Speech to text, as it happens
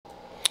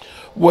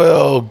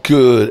Well,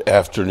 good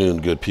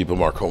afternoon, good people.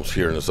 Mark Holmes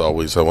here, and as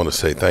always, I want to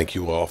say thank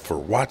you all for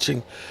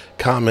watching,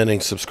 commenting,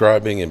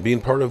 subscribing, and being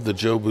part of the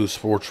Joe Boo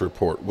Sports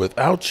Report.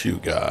 Without you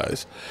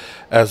guys,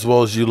 as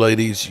well as you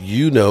ladies,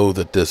 you know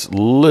that this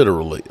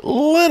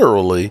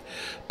literally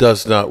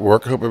does not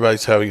work. I hope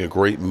everybody's having a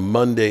great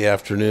Monday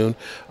afternoon.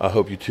 I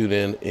hope you tune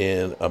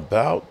in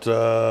about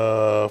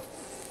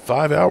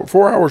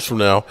 4 hours from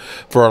now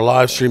for our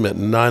live stream at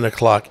 9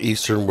 o'clock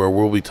Eastern, where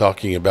we'll be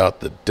talking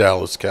about the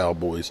Dallas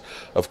Cowboys,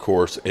 of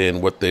course,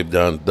 and what they've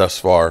done thus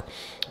far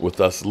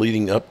with us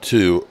leading up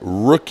to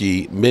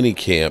rookie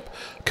minicamp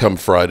come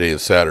Friday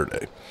and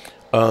Saturday.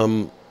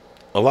 A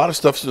lot of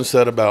stuff's been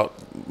said about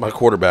my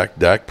quarterback,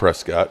 Dak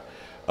Prescott.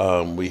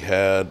 We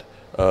had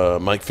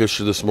Mike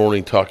Fisher this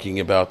morning talking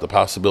about the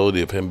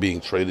possibility of him being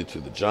traded to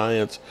the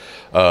Giants.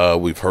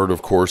 We've heard,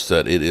 of course,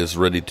 that it is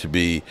ready to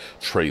be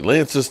Trey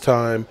Lance's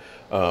time.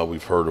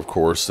 We've heard, of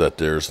course, that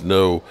there's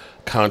no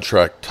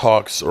contract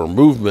talks or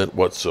movement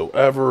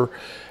whatsoever.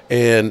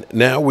 And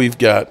now we've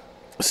got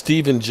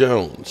Stephen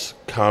Jones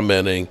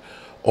commenting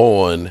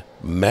on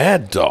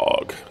Mad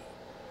Dog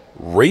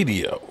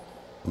Radio.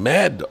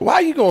 Why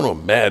are you going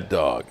on Mad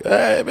Dog?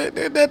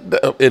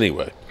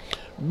 Anyway.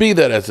 Be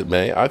that as it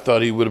may, I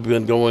thought he would have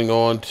been going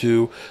on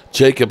to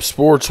Jacob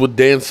Sports with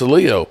Dan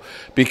Salio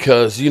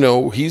because,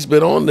 he's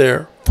been on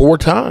there 4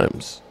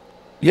 times.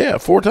 Yeah,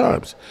 4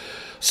 times.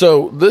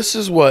 So this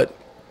is what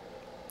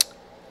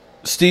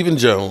Stephen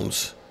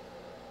Jones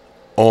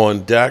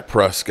on Dak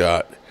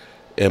Prescott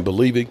and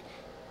believing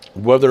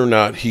whether or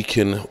not he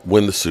can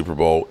win the Super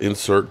Bowl.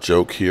 Insert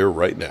joke here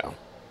right now.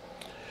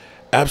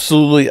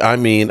 Absolutely.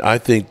 I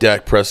think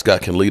Dak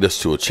Prescott can lead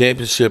us to a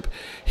championship.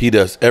 He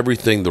does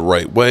everything the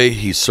right way.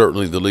 He's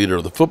certainly the leader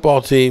of the football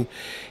team.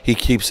 He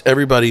keeps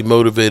everybody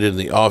motivated in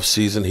the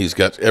offseason. He's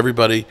got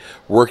everybody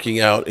working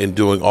out and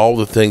doing all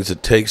the things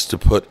it takes to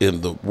put in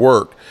the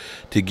work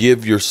to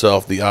give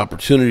yourself the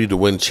opportunity to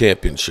win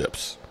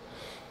championships.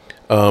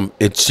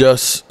 It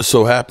just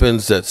so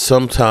happens that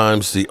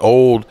sometimes the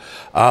old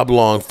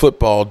oblong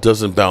football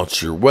doesn't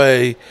bounce your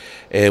way,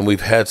 and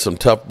we've had some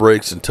tough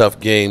breaks and tough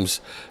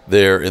games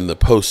there in the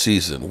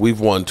postseason. We've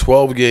won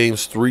 12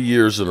 games 3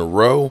 years in a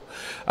row.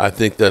 I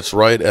think that's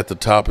right at the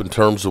top in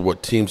terms of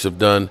what teams have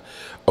done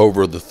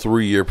over the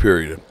 3-year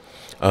period,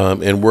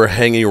 and we're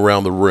hanging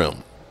around the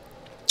rim.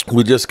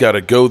 We just got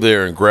to go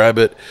there and grab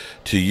it,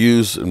 to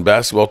use in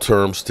basketball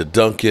terms, to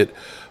dunk it.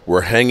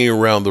 We're hanging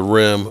around the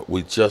rim.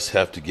 We just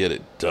have to get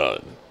it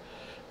done.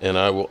 And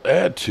I will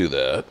add to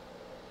that.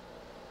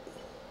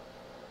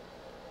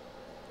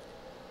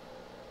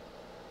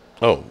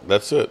 Oh,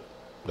 that's it.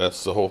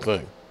 That's the whole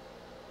thing.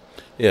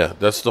 Yeah,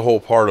 that's the whole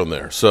part on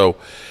there. So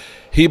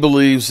he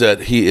believes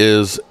that he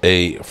is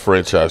a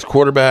franchise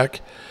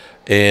quarterback,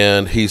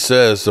 and he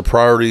says the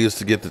priority is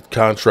to get the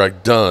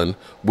contract done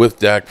with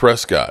Dak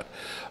Prescott.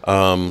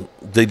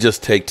 They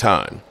just take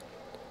time,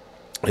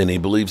 and he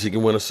believes he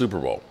can win a Super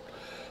Bowl.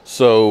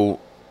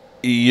 So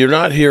you're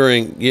not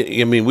hearing,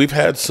 we've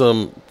had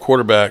some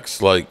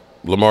quarterbacks like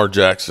Lamar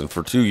Jackson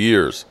for 2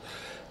 years.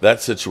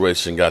 That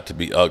situation got to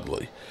be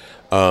ugly.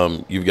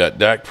 You've got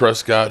Dak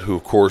Prescott, who,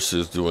 of course,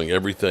 is doing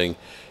everything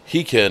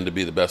he can to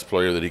be the best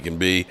player that he can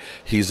be.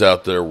 He's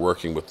out there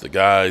working with the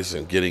guys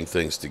and getting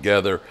things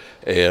together,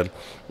 and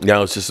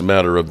now it's just a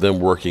matter of them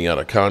working out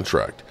a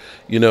contract.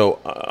 I'm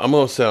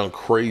going to sound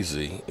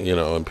crazy,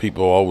 and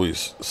people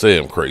always say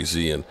I'm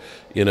crazy, and,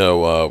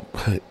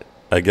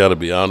 I got to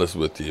be honest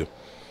with you.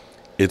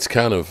 It's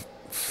kind of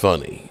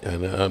funny,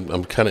 and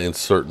I'm kind of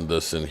inserting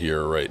this in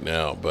here right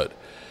now, but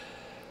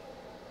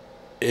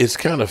it's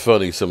kind of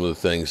funny, some of the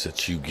things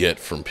that you get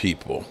from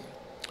people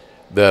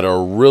that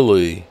are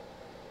really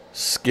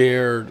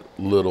scared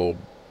little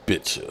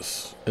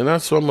bitches. And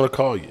that's what I'm going to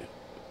call you.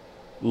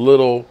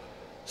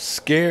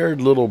 Scared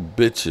little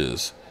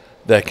bitches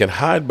that can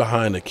hide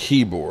behind a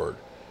keyboard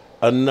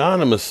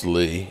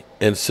anonymously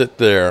and sit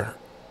there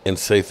and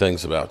say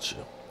things about you.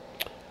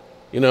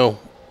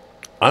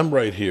 I'm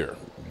right here.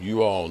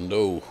 You all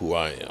know who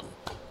I am.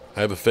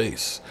 I have a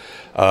face.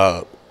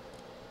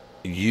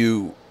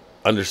 You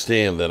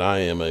understand that I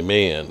am a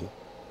man,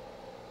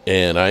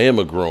 and I am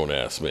a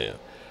grown-ass man,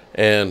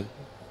 and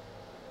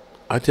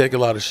I take a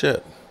lot of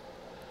shit.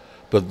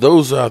 But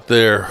those out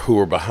there who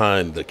are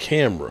behind the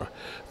camera,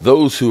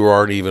 those who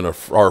are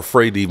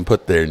afraid to even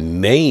put their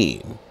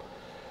name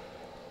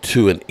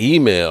to an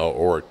email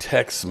or a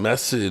text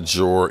message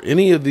or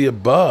any of the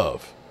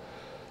above,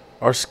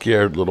 are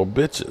scared little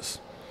bitches.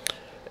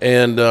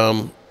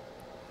 And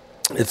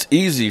it's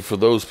easy for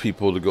those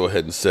people to go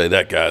ahead and say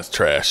that guy's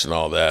trash and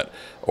all that,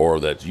 or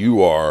that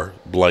you are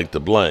blank to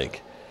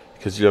blank,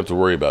 because you don't have to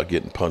worry about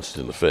getting punched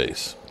in the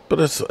face.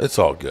 But it's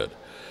all good.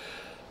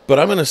 But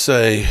I'm going to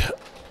say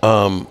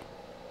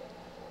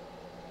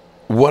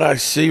what I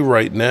see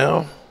right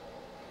now,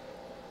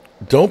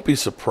 don't be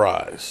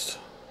surprised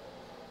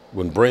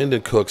when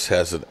Brandon Cooks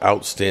has an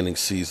outstanding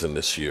season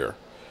this year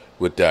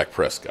with Dak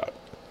Prescott.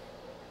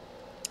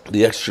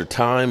 The extra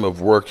time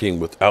of working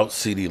without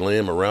CeeDee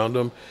Lamb around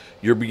him,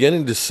 you're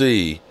beginning to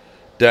see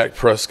Dak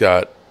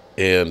Prescott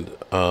and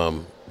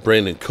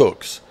Brandon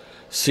Cooks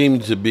seem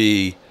to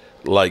be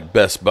like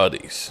best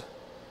buddies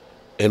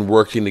and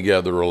working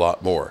together a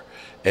lot more.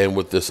 And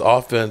with this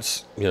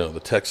offense,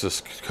 the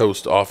Texas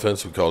Coast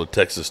offense, we called it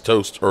Texas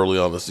Toast early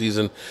on the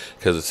season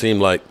because it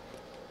seemed like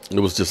it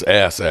was just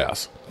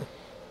ass.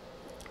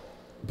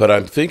 But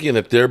I'm thinking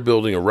that they're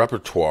building a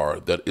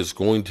repertoire that is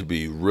going to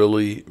be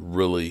really,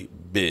 really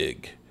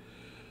big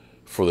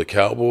for the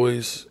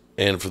Cowboys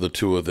and for the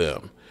two of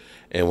them.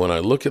 And when I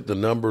look at the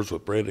numbers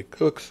with Brandon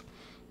Cooks,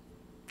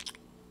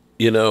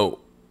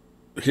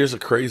 here's a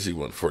crazy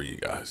one for you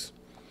guys.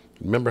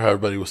 Remember how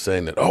everybody was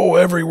saying that,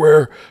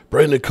 everywhere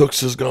Brandon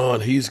Cooks has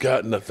gone, he's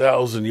gotten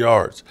 1,000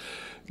 yards.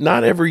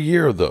 Not every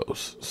year of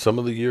those. Some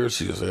of the years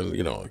he was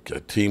in, a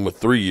team with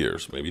 3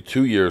 years, maybe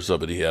 2 years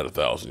of it, he had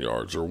 1,000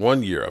 yards, or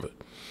 1 year of it.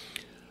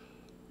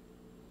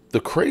 The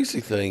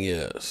crazy thing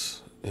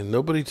is, and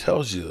nobody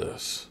tells you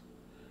this,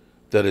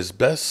 that his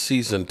best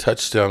season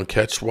touchdown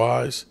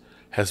catch-wise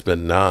has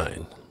been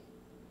 9.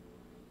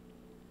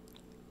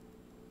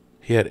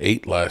 He had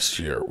 8 last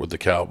year with the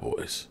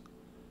Cowboys.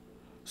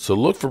 So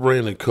look for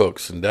Brandon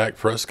Cooks and Dak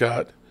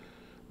Prescott,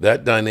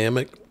 that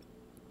dynamic,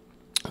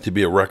 to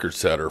be a record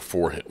setter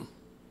for him.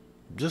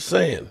 Just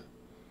saying.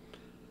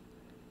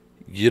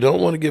 You don't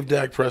want to give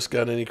Dak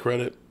Prescott any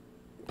credit?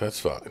 That's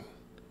fine.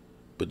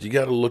 But you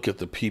got to look at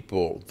the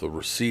people, the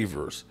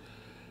receivers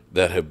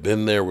that have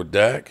been there with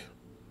Dak,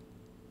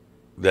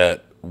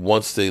 that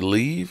once they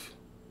leave,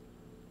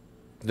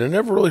 they're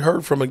never really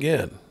heard from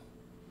again.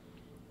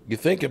 You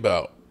think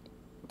about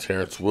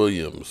Terrence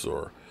Williams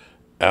or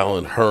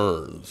Alan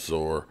Hearns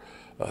or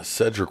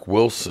Cedric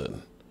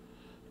Wilson.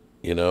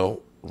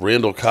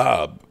 Randall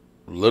Cobb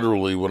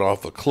literally went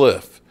off a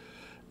cliff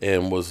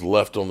and was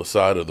left on the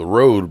side of the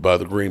road by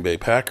the Green Bay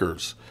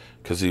Packers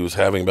because he was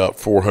having about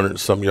 400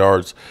 some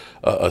yards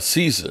a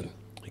season.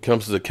 He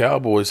comes to the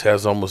Cowboys,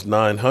 has almost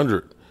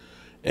 900,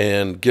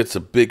 and gets a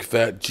big,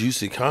 fat,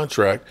 juicy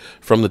contract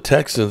from the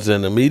Texans,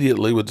 and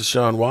immediately with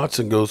Deshaun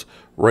Watson goes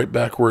right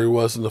back where he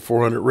was in the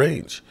 400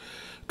 range.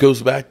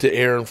 Goes back to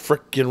Aaron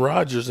frickin'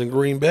 Rodgers in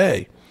Green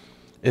Bay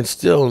and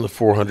still in the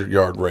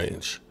 400-yard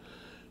range.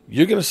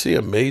 You're going to see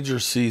a major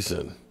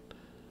season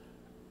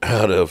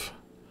out of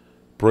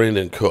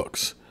Brandon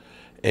Cooks.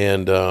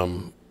 And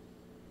don't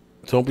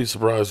be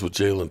surprised with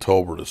Jalen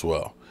Tolbert as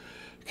well.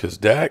 Because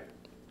Dak,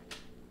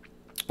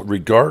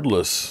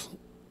 regardless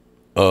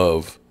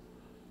of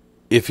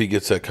if he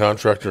gets that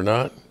contract or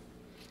not,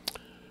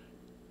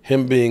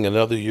 him being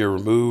another year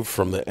removed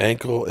from the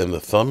ankle and the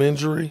thumb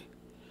injury,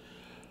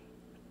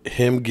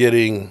 him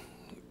getting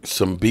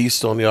some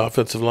beast on the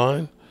offensive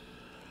line,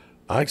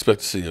 I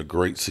expect to see a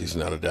great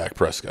season out of Dak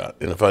Prescott.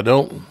 And if I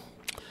don't,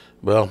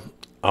 well,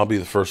 I'll be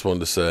the first one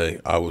to say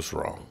I was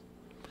wrong.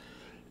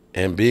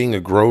 And being a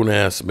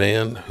grown-ass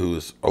man who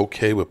is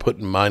okay with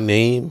putting my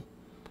name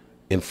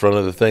in front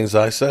of the things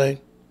I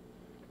say,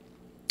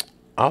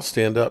 I'll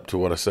stand up to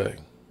what I say.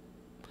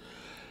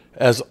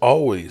 As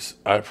always,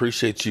 I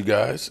appreciate you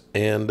guys,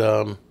 and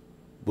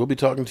we'll be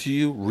talking to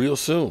you real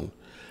soon.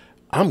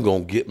 I'm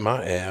going to get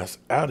my ass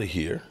out of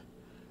here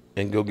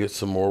and go get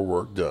some more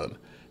work done.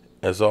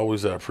 As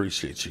always, I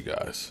appreciate you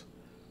guys.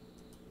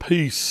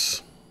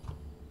 Peace.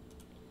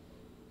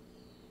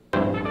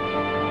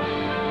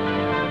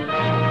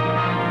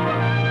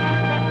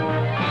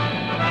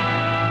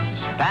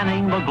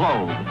 Spanning the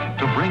globe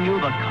to bring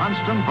you the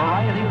constant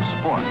variety of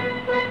sport,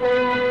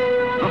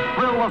 the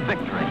thrill of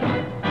victory,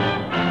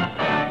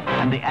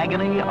 and the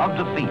agony of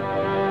defeat.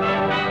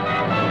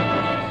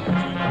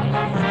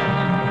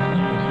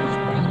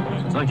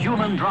 The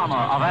human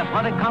drama of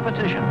athletic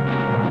competition.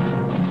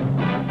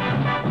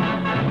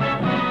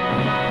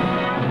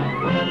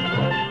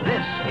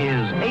 This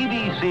is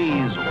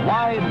ABC's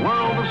Wide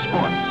World of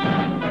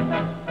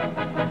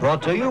Sports.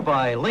 Brought to you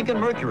by Lincoln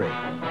Mercury.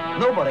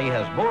 Nobody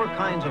has more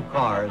kinds of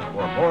cars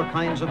or more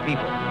kinds of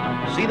people.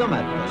 See them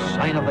at the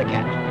sign of the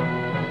cat.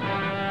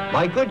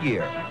 By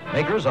Goodyear,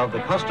 makers of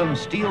the custom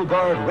Steel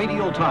Guard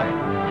radial tire.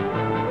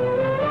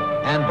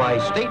 And by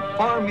State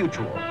Farm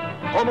Mutual.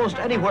 Almost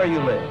anywhere you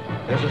live,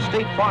 there's a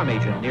State Farm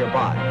agent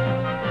nearby.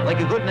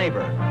 Like a good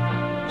neighbor,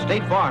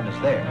 State Farm is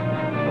there.